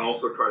we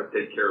also try to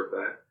take care of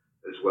that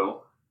as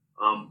well.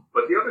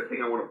 But the other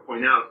thing I want to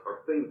point out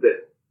are things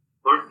that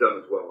aren't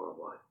done as well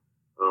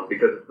online,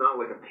 because it's not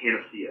like a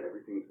panacea.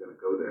 Everything's going to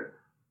go there.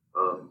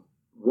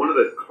 One of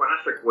the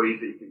classic ways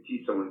that you can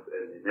teach someone,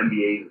 in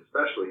MBAs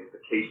especially, is the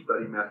case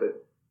study method,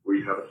 where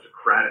you have a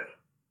Socratic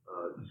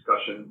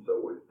discussion.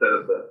 So instead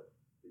of the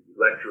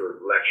lecturer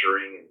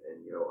lecturing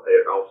and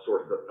all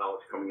sorts of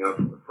knowledge coming out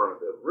from the front of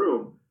the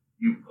room,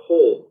 you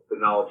pull the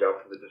knowledge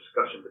out from the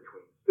discussion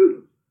between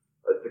students.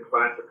 It's a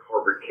classic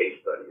Harvard case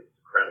study. It's the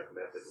Socratic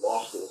method.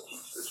 Law schools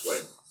teach this way.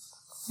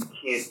 You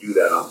can't do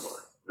that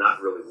online.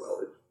 Not really well.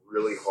 It's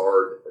really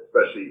hard,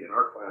 especially in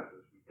our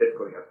classes. We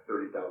typically have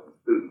 30,000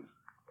 students,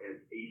 and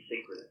it's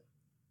asynchronous,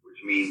 which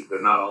means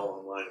they're not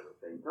all online at the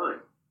same time,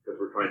 because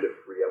we're trying to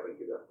free up and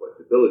give that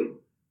flexibility.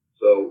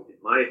 So, in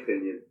my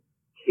opinion,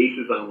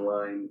 cases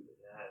online,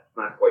 it's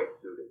not quite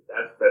suited.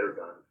 That's better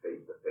done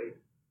face-to-face.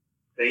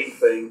 Same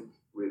thing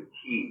with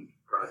team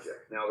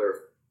projects. Now, there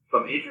are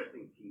some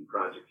interesting team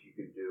projects you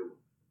can do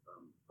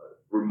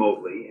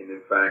remotely, and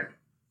in fact,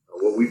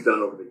 what we've done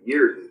over the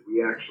years is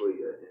we actually,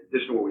 in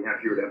addition to what we have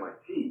here at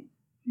MIT,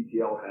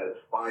 CTL has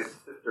 5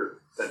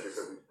 sister centers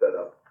that we've set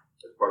up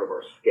as part of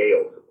our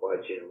SCALE supply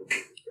chain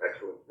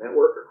excellence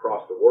network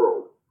across the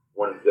world.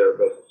 One in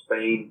Zaragoza,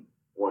 Spain,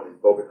 one in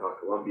Bogota,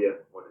 Colombia,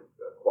 one in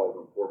Kuala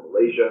Lumpur,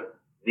 Malaysia,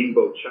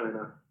 Ningbo,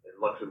 China, and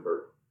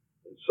Luxembourg.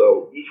 And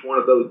so each one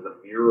of those is a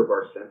mirror of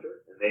our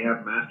center, and they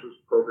have master's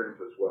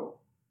programs as well.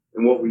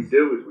 And what we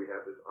do is we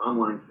have this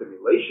online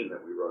simulation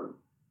that we run,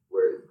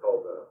 where it's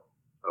called a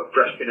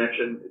Fresh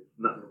Connection.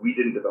 We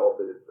didn't develop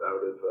it. It's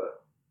out of the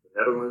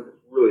Netherlands.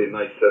 It's really a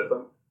nice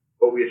system.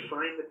 But we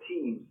assign the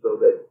team so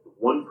that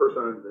one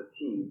person on the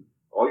team,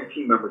 all your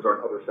team members are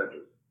in other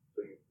centers.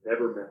 So you've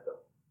never met them.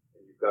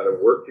 And you've got to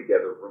work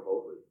together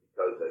remotely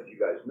because, as you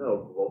guys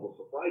know, global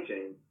supply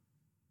chain,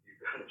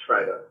 you've got to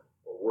try to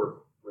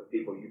work with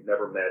people you've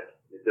never met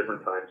in a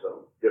different time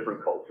zone,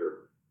 different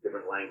culture,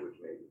 different language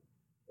maybe.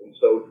 And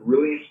so it's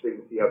really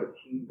interesting to see how the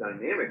team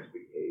dynamics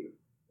behave.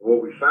 And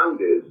what we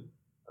found is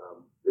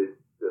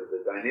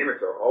the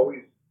dynamics are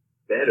always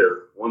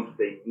better once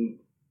they meet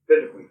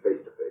physically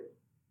face-to-face.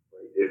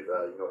 Right? If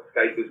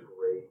Skype is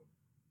great,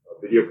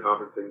 video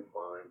conferencing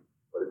fine,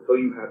 but until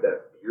you have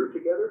that beer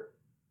together,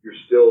 you're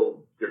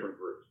still different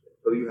groups.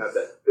 Until you have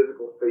that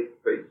physical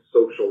face-to-face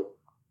social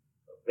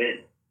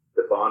event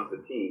that bonds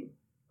the team,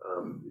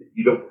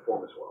 you don't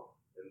perform as well.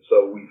 And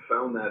so we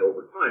found that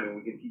over time, and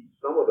we can teach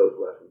some of those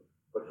lessons,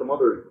 but some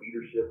other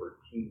leadership or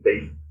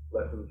team-based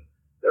lessons,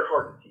 they're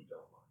hard to teach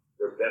online.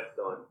 They're best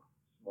done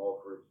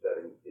small group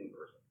settings in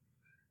person.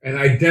 And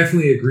I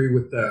definitely agree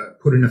with the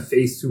putting a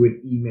face to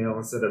an email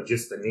instead of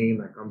just the name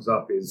that comes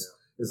up is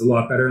a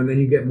lot better. And then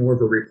you get more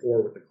of a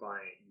rapport with the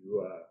client.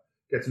 You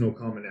get to know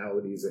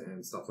commonalities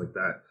and stuff like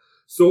that.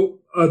 So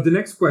the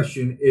next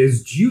question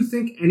is, do you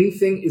think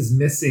anything is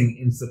missing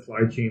in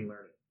supply chain learning?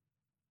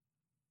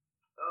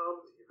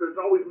 There's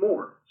always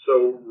more.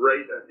 So,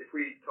 right, if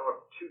we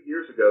talked 2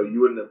 years ago, you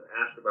wouldn't have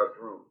asked about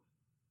drones,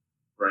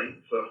 right?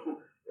 So,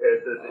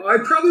 I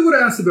probably would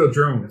have asked about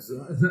drones.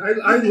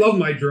 I love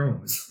my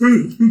drones.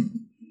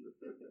 I'm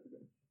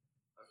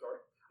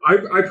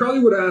sorry? I probably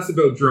would have asked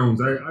about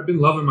drones. I've been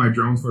loving my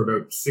drones for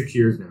about 6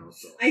 years now.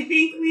 So I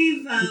think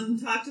we've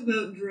talked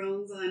about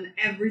drones on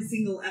every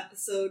single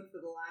episode for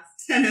the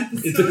last 10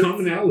 episodes. It's a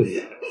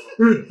commonality. I'm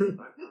a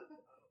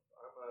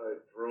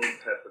drone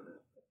pessimist.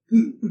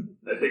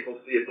 I think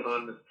we'll see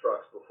autonomous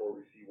trucks before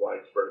we see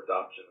widespread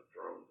adoption of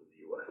drones in the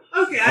U.S.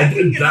 Okay, I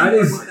can get on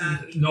board with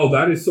that. No,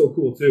 that is so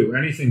cool too.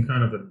 Anything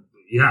kind of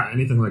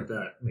anything like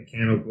that.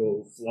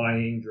 Mechanical,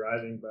 flying,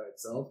 driving by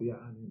itself. Yeah,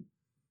 I mean.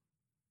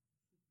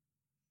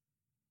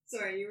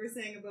 Sorry, you were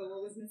saying about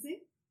what was missing?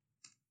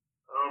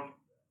 And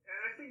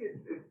I think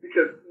it's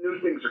because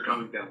new things are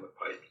coming down the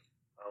pike.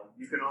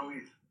 You can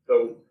always,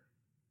 so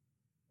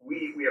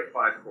we have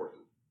 5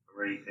 courses,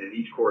 right? And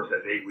each course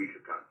has 8 weeks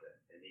of content.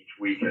 And each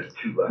week has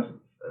 2 lessons,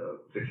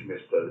 60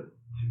 minutes to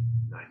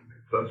 90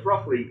 minutes. So it's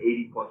roughly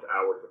 80 plus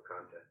hours of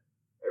content.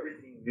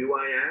 Everything new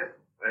I add,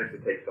 I have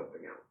to take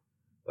something out.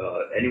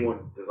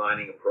 Anyone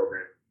designing a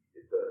program,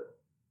 it's a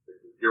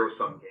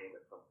zero-sum game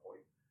at some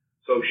point.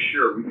 So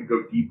sure, we could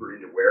go deeper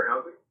into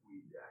warehousing.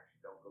 We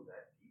actually don't go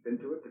that deep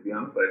into it, to be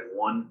honest. I have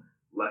one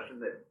lesson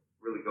that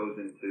really goes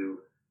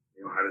into,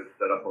 how to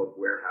set up a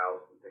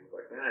warehouse and things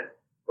like that.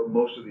 But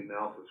most of the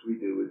analysis we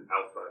do is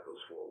outside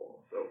those 4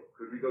 walls. So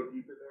could we go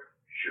deeper there?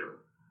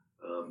 Sure.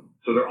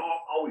 So there are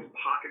always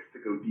pockets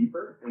to go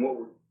deeper. And what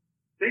we're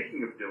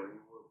thinking of doing,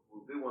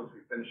 we'll do once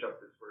we finish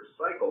up this first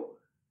cycle,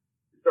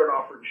 is start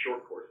offering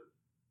short courses.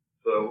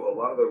 So a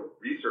lot of the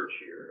research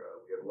here,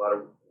 we have a lot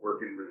of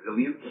work in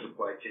resilience,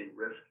 supply chain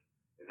risk,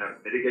 and how to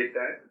mitigate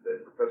that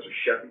Professor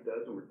Sheffy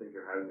does. And we're thinking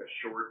of having a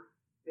short,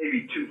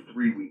 maybe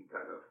 2-3 week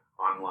kind of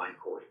online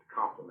course to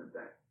complement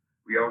that.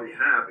 We already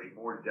have a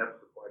more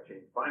in-depth supply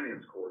chain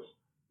finance course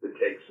that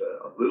takes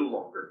a little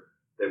longer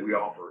that we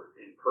offer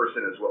in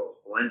person as well as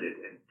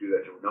blended, and do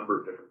that to a number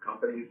of different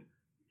companies.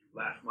 We do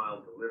last mile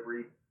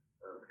delivery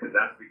because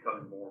that's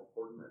becoming more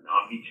important, an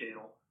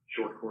omni-channel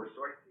short course.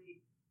 So I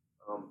see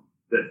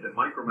that the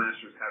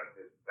MicroMasters having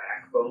this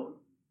backbone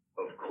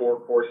of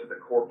core courses, the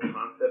core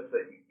concepts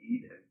that you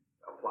need and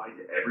apply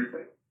to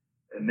everything,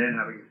 and then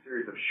having a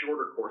series of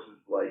shorter courses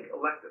like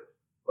electives,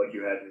 like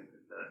you had in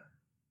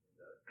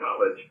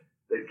college,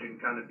 that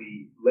can kind of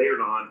be layered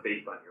on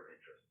based on your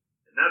interest.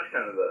 And that's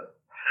kind of the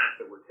path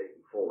that we're taking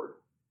forward.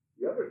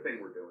 The other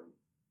thing we're doing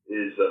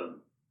is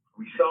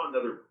we saw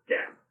another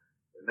gap,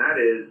 and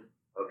that is,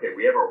 okay,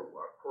 we have our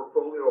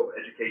portfolio of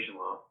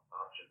educational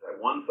options.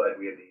 At one side,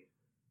 we have these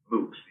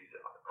MOOCs, these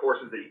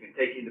courses that you can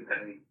take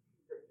independently. You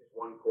take just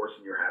one course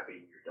and you're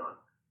happy and you're done.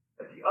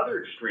 At the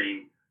other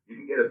extreme,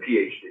 you can get a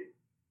PhD,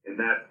 and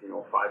that's 5+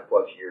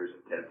 years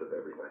intense of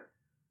everything.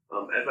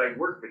 As I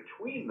work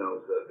between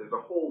those, there's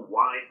a whole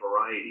wide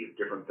variety of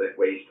different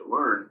ways to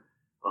learn.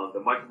 The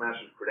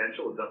MicroMasters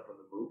credential is up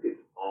from the MOOC.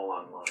 It's all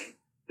online.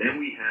 Then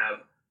we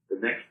have the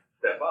next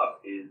step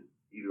up is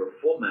either a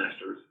full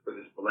master's or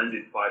this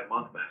blended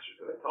 5-month master's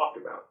that I talked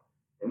about.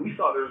 And we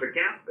saw there was a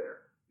gap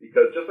there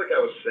because just like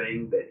I was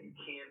saying that you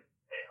can't,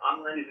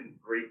 online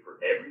isn't great for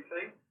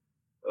everything.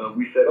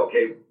 We said,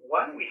 okay,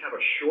 why don't we have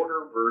a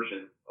shorter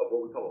version of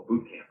what we call a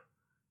boot camp?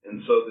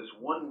 And so this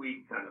 1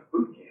 week kind of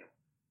boot camp,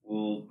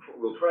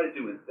 we'll try to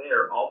do in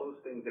there all those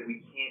things that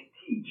we can't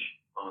teach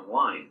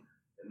online.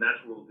 And that's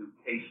where we'll do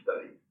case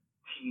studies,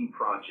 team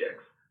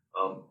projects,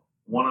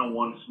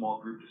 one-on-one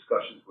small group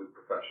discussions with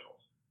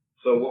professionals.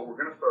 So what we're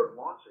going to start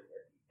launching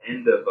at the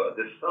end of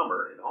this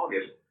summer in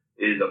August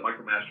is a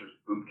MicroMasters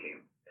boot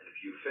camp. And if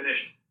you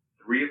finished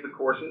 3 of the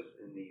courses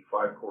in the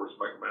 5-course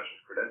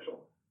MicroMasters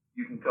credential,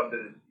 you can come to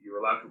this,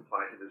 you're allowed to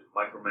apply to this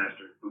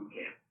MicroMasters boot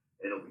camp.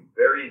 And it'll be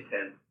very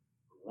intense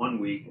for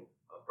 1 week,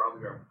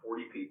 probably around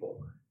 40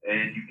 people.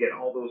 And you get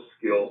all those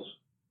skills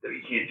that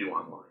you can't do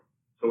online.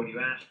 So when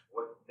you ask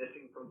what's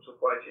missing from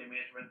supply chain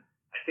management,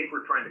 I think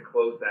we're trying to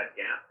close that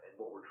gap. And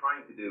what we're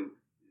trying to do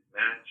is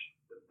match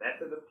the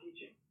method of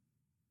teaching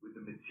with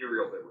the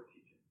material that we're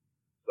teaching.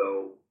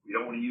 So we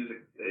don't want to use a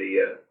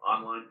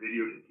online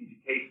video to teach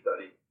a case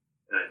study,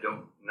 and I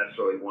don't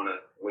necessarily want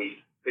to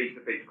waste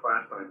face-to-face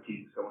class time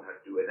teaching someone how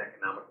to do an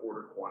economic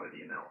order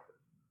quantity analysis.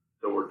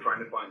 So we're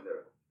trying to find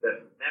the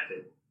best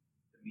method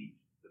to meet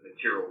the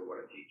material we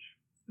want to teach.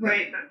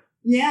 Right.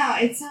 Yeah,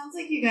 it sounds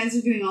like you guys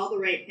are doing all the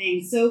right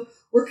things. So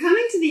we're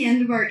coming to the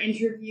end of our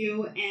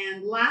interview,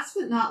 and last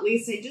but not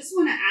least, I just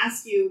want to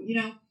ask you,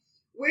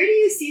 where do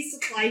you see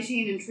supply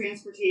chain and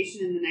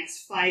transportation in the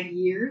next 5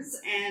 years,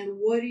 and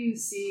what do you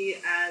see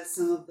as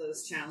some of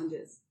those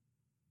challenges?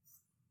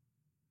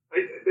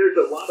 There's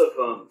a lot of,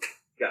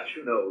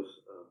 who knows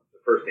the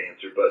first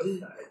answer, but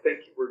I think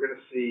we're going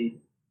to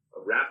see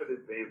a rapid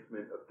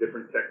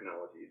different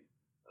technologies,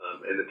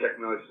 and the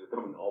technologies are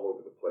coming all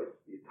over the place.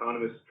 The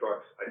autonomous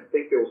trucks, I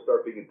think they will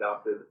start being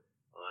adopted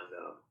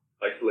on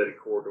isolated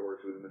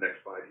corridors within the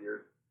next 5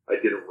 years. I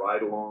did a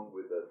ride-along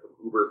with some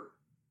Uber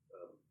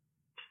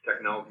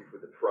technology for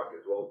the truck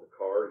as well as the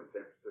car in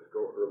San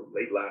Francisco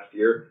late last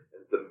year,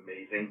 and it's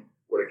amazing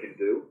what it can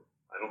do.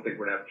 I don't think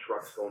we're going to have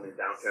trucks going in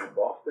downtown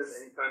Boston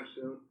anytime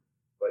soon,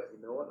 but you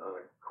know what? On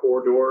a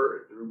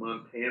corridor through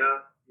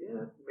Montana,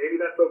 yeah, maybe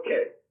that's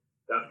okay.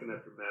 That's going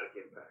to have dramatic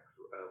impacts.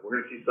 We're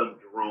going to see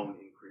some drone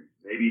increase,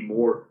 maybe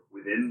more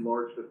within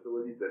large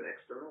facilities than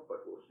external,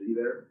 but we'll see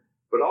there.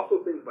 But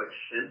also things like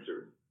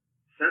sensors.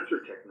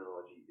 Sensor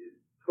technology is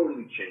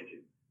totally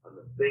changing on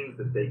the things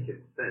that they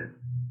can sense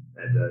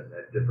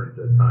at different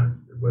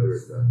times, whether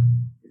it's a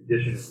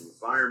condition in the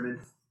environment.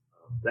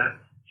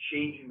 That's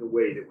changing the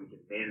way that we can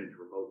manage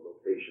remote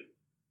locations.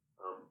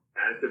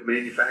 Additive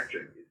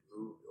manufacturing is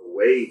moved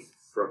away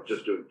from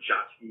just doing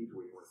tchotchkes,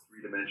 where you want a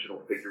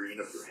three-dimensional figurine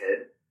of your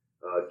head,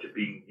 to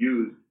being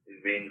used in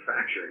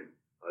manufacturing.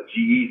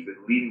 GE's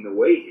been leading the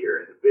way here,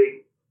 and the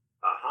big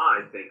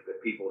aha, I think,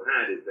 that people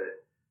had is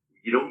that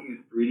you don't use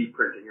 3D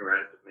printing or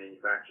additive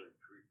manufacturing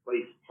to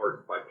replace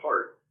part by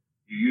part.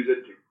 You use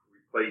it to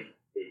replace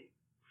a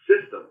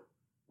system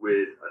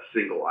with a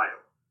single item.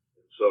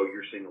 And so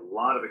you're seeing a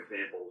lot of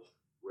examples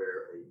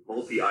where a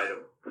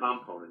multi-item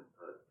component,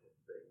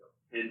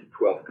 10 to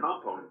 12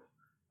 components,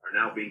 are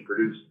now being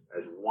produced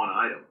as one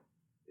item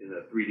in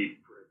a 3D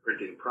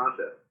printing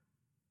process.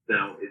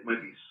 Now, it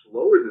might be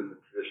slower than the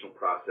traditional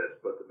process,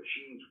 but the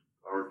machines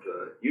aren't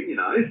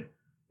unionized.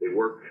 They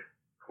work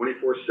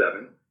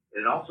 24/7,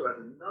 and it also has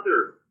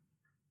another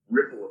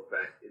ripple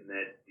effect in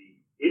that the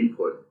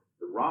input,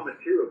 the raw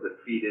materials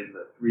that feed in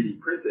the 3D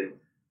printing,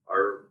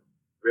 are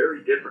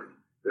very different.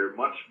 They're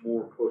much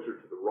more closer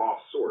to the raw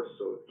source,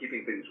 so it's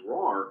keeping things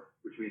raw,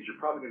 which means you're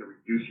probably going to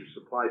reduce your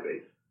supply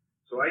base.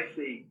 So I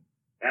see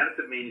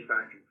additive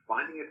manufacturing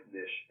finding its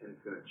niche, and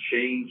it's going to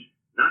change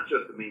not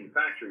just the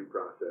manufacturing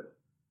process,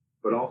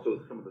 but also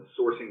some of the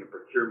sourcing and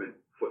procurement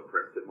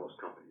footprints that most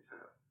companies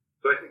have.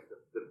 So I think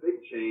the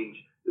big change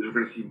is we're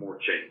going to see more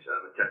change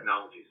on the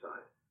technology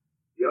side.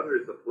 The other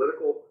is the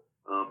political.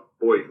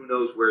 Who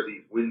knows where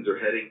these winds are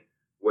heading,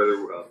 whether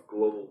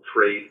global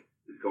trade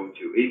is going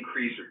to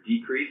increase or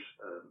decrease.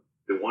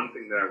 The one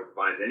thing that I would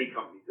advise any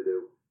company to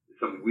do is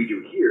something we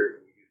do here.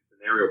 We use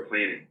scenario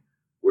planning,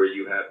 where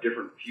you have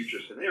different future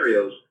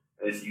scenarios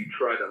and you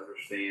try to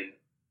understand,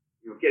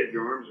 get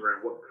your arms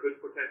around what could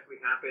potentially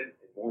happen,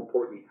 and more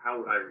importantly, how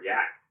would I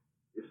react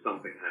if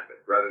something happened,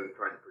 rather than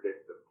trying to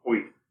predict the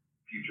point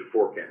future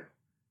forecast.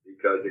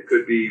 Because it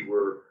could be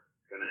we're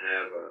going to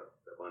have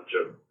a bunch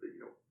of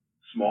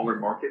smaller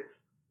markets.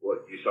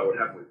 You saw what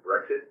happened with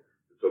Brexit.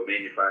 So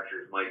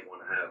manufacturers might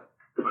want to have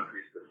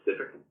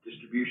country-specific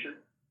distribution,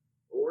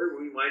 or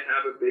we might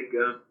have a big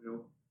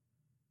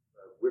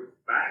whip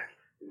back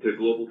into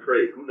global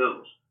trade. Who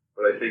knows?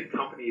 But I think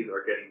companies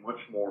are getting much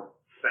more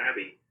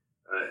savvy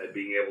at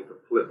being able to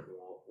flip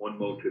one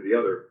mode to the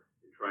other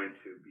and trying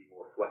to be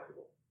more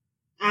flexible.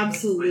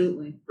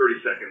 Absolutely.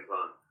 30 seconds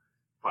on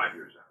 5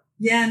 years out.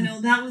 Yeah, no,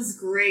 that was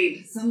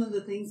great. Some of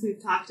the things we've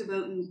talked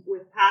about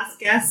with past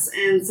guests,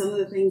 and some of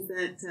the things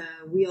that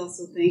we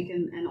also think,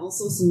 and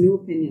also some new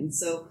opinions.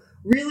 So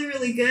really,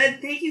 really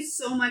good. Thank you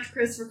so much,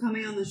 Chris, for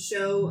coming on the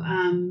show.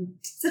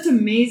 Such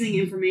amazing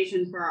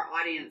information for our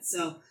audience.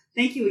 So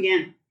thank you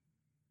again.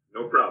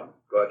 No problem.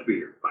 Glad to be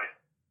here. Bye.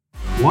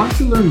 Want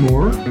to learn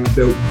more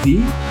about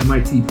the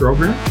MIT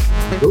program?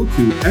 Go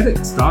to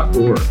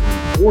edX.org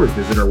or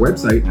visit our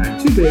website at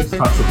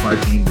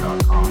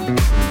twobabestalksupplychain.com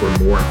for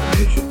more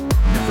information.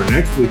 And for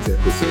next week's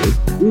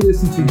episode, we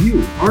listen to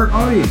you, our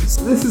audience.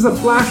 This is a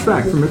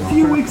flashback from a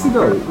few weeks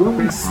ago when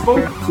we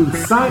spoke to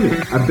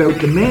Simon about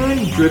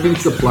demand-driven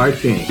supply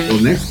chain.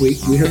 Well, next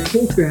week we have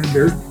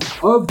co-founder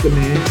of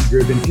Demand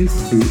Driven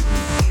Institute,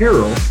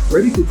 Carol,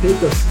 ready to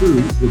take us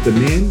through the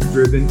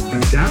demand-driven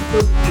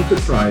adaptive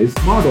enterprise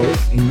model,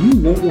 and you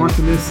won't want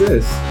to miss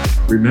this.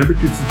 Remember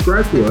to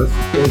subscribe to us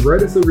or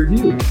write us a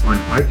review on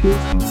iTunes,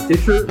 and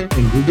Stitcher,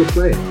 and Google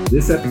Play.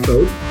 This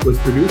episode was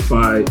produced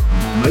by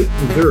Mike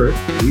Zurich.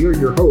 We are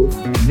your hosts,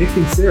 Nick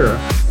and Sarah.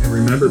 And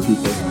remember,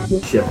 people,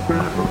 ship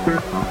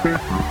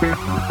happens.